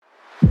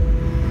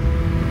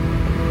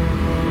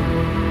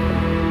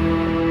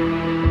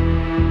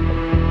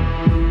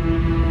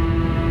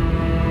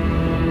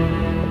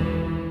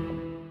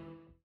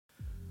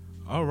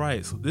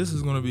right, so this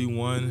is going to be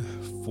one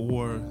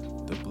for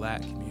the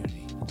black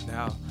community.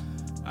 Now,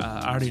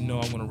 I already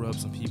know I'm going to rub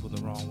some people the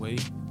wrong way,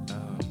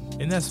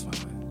 and that's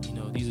fine. You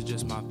know, these are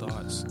just my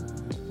thoughts.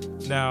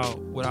 Now,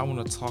 what I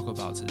want to talk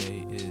about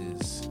today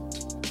is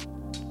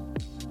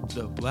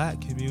the black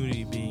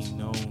community being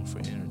known for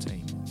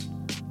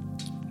entertainment.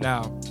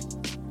 Now,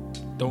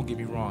 don't get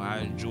me wrong, I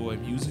enjoy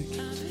music,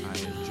 I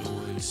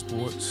enjoy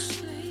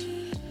sports,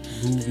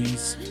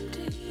 movies,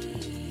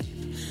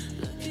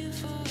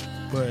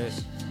 but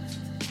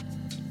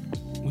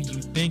when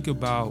you think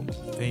about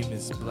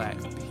famous black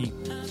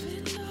people,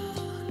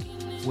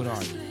 what are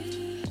they?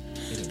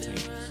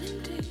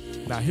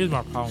 Entertainers. Now, here's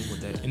my problem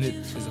with that, and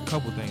there's a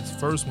couple things.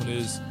 First one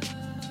is,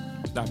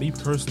 now me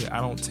personally,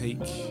 I don't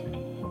take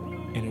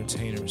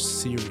entertainers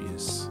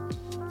serious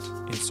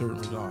in certain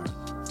regard.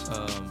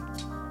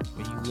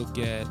 When you look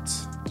at,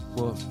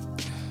 well,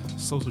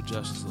 social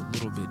justice is a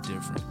little bit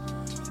different.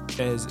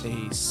 As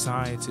a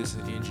scientist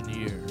and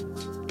engineer,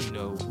 you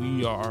know,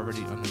 we are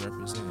already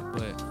underrepresented.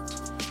 But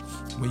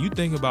when you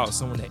think about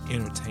someone that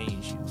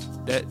entertains you,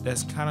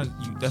 that's kind of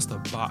you. That's the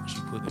box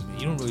you put them in.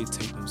 You don't really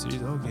take them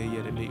serious. Okay,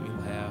 yeah, they make me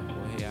laugh.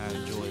 Well, hey, I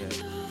enjoy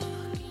that.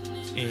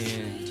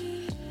 And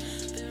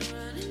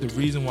the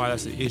reason why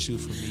that's an issue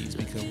for me is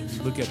because when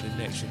you look at the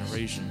next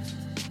generation,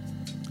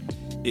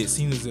 it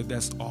seems as if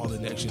that's all the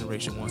next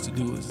generation wants to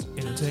do is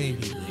entertain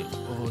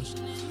people.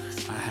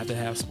 I have to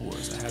have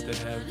sports. I have to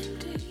have,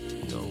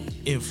 you know,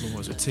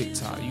 influencer,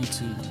 TikTok,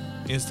 YouTube,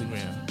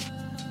 Instagram.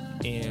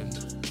 And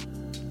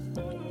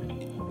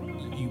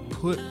you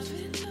put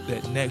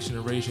that next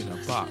generation in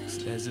a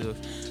box as if,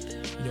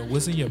 you know,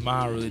 what's in your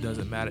mind really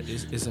doesn't matter.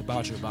 It's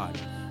about your body.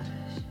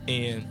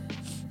 And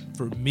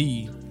for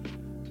me,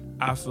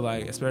 I feel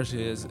like,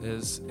 especially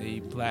as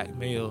a black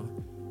male,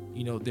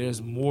 you know,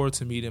 there's more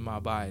to me than my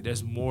body.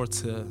 There's more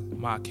to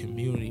my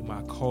community,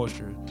 my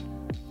culture,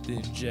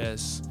 than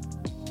just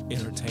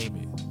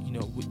entertainment. You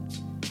know,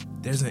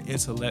 there's an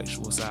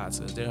intellectual side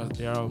to it.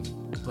 There are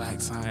black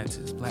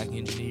scientists, black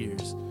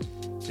engineers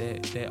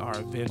that are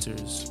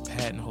inventors,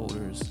 patent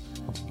holders.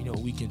 You know,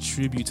 we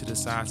contribute to the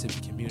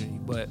scientific community.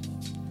 But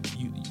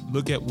you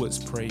look at what's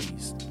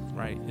praised,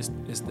 right?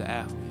 It's the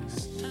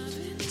athletes,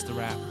 it's the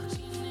rappers.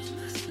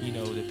 You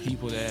know, the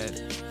people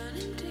that,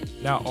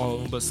 not all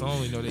of them, but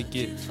some, you know, they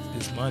get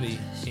this money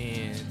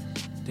and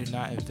they're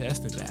not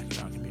investing back in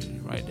our community,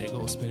 right? They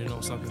go spend it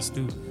on something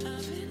stupid,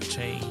 a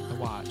chain, a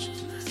watch,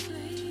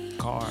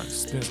 car,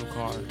 expensive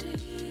car,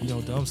 you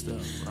know, dumb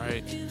stuff,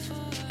 right?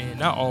 And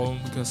not all of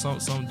them, because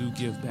some do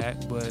give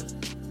back, but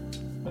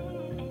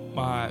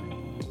my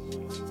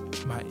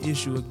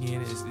issue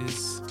again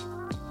is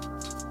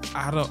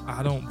I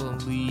don't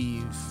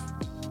believe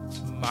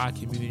my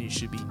community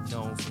should be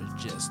known for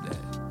just that.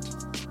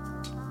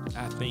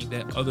 I think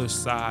that other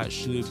side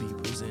should be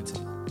presented.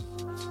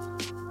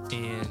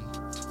 And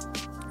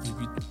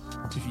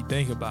if you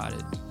think about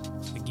it,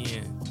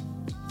 again,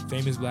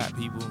 famous black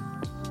people,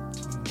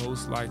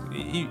 most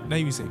likely, not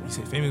even say, you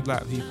say famous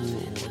black people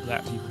or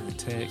black people in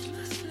tech,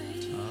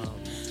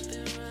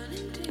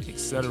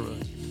 etc.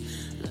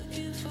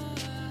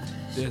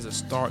 There's a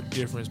stark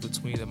difference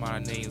between the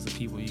amount of names of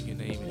people you can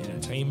name in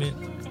entertainment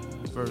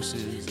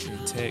versus in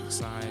tech,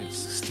 science,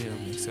 STEM,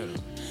 etc.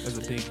 There's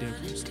a big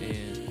difference.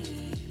 And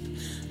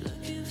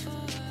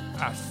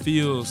I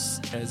feel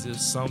as if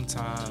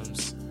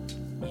sometimes,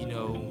 you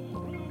know,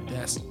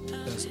 that's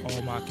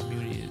all my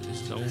community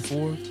is known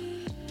for,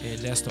 and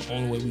that's the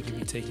only way we can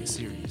be taken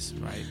serious,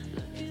 right?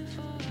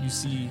 You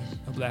see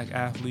a black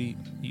athlete,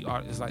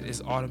 it's like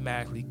it's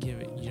automatically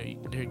given. You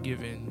know, they're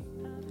given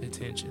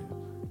attention,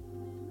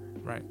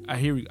 right?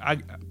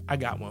 I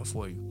got one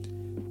for you.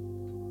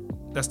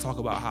 Let's talk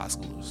about high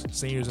schoolers,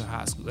 seniors in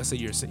high school. Let's say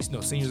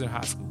seniors in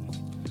high school.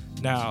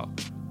 Now,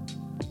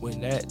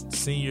 when that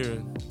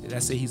senior,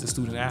 let's say he's a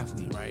student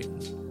athlete, right?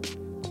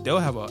 They'll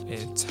have an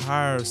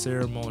entire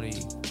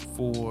ceremony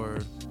for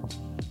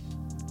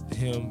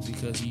him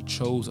because he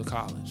chose a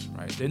college,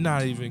 right? They're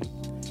not even,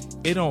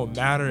 it don't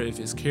matter if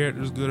his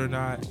character's good or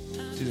not.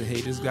 They say,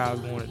 hey, this guy's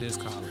going to this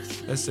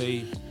college. Let's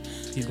say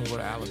he's going to go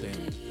to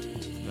Alabama.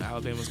 You know,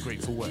 Alabama's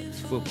great for what?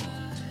 Football.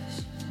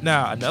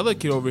 Now, another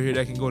kid over here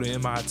that can go to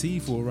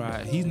MIT for a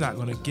ride, he's not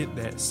going to get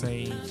that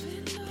same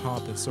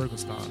pomp and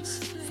circumstance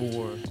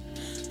for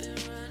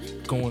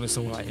going to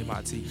somewhere like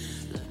MIT,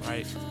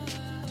 right?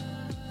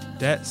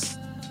 That's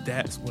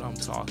what I'm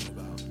talking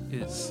about.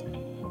 Is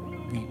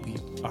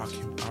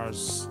our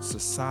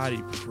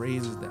society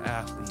praises the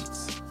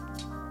athletes,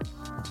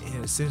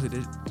 and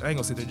essentially, I ain't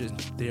gonna say they're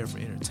just there for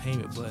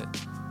entertainment, but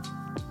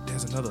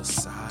there's another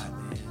side,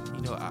 man.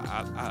 You know,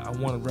 I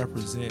want to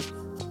represent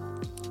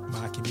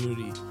my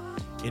community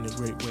in a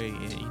great way,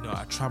 and you know,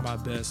 I try my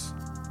best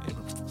in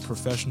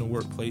professional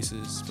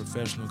workplaces,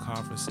 professional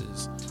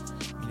conferences.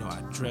 You know,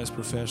 I dress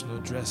professional,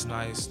 dress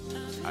nice.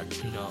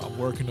 I'm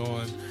working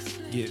on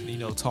getting, you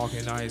know,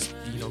 talking nice.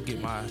 You know,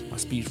 get my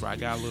speech right. I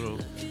got a little,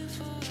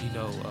 you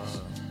know,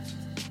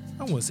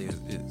 I wouldn't say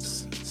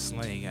it's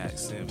slang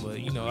accent,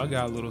 but you know, I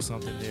got a little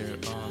something there.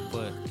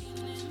 But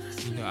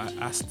you know,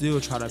 I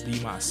still try to be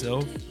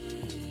myself,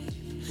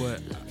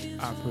 but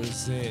I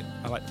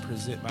like to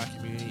present my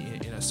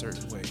community in a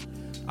certain way.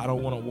 I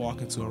don't want to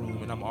walk into a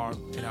room and I'm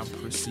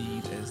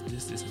perceived as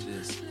this, and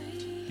this,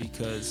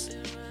 because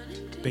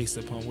based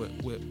upon what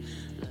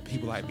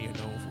people like me are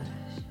known for.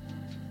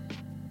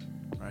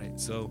 Right?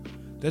 So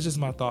that's just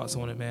my thoughts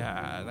on it,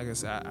 man. Like I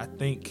said, I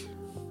think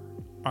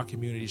our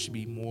community should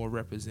be more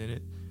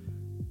represented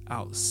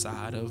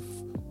outside of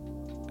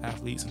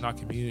athletes in our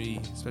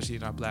community, especially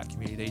in our Black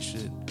community. They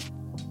should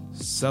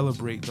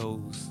celebrate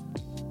those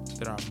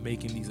that are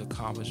making these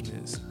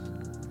accomplishments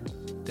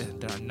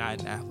that are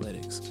not in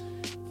athletics.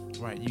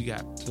 Right? You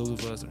got those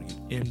of us that are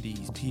getting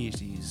MDs,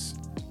 PhDs,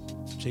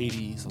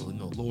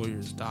 JDs,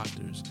 lawyers,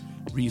 doctors,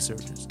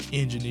 researchers,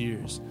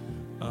 engineers.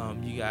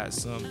 You got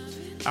some.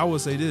 I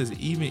would say this: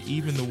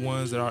 even the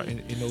ones that are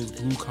in those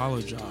blue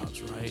collar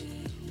jobs, right,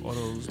 or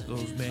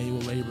those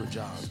manual labor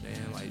jobs,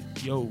 man. Like,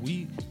 yo,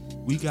 we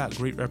got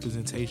great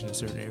representation in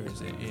certain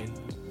areas, and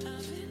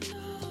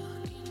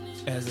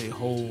as a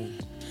whole,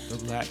 the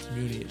Black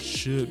community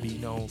should be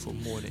known for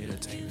more than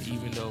entertainment.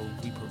 Even though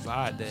we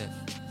provide that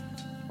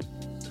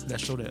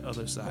show that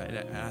other side,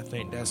 and I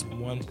think that's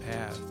one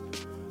path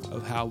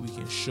of how we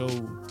can show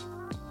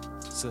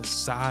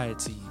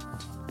society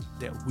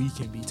that we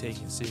can be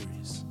taken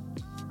serious,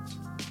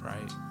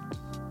 right?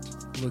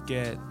 Look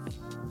at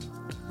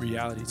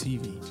reality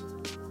TV.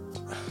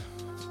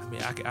 I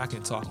mean, I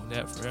can talk on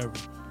that forever.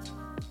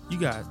 You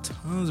got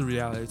tons of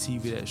reality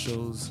TV that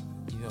shows,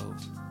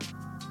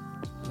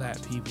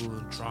 Black people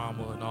and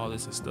drama and all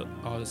this and stuff,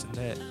 all this and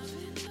that.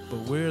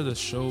 But where are the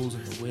shows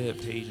and the web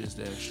pages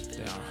that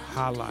are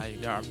highlighting,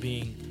 that are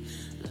being,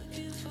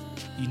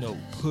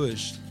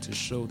 pushed to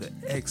show the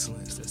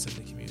excellence that's in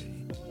the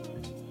community?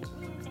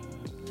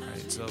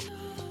 Right. So,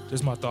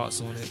 just my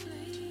thoughts on it.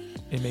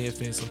 It may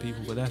offend some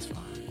people, but that's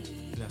fine,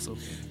 and that's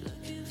okay.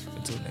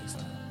 Until next.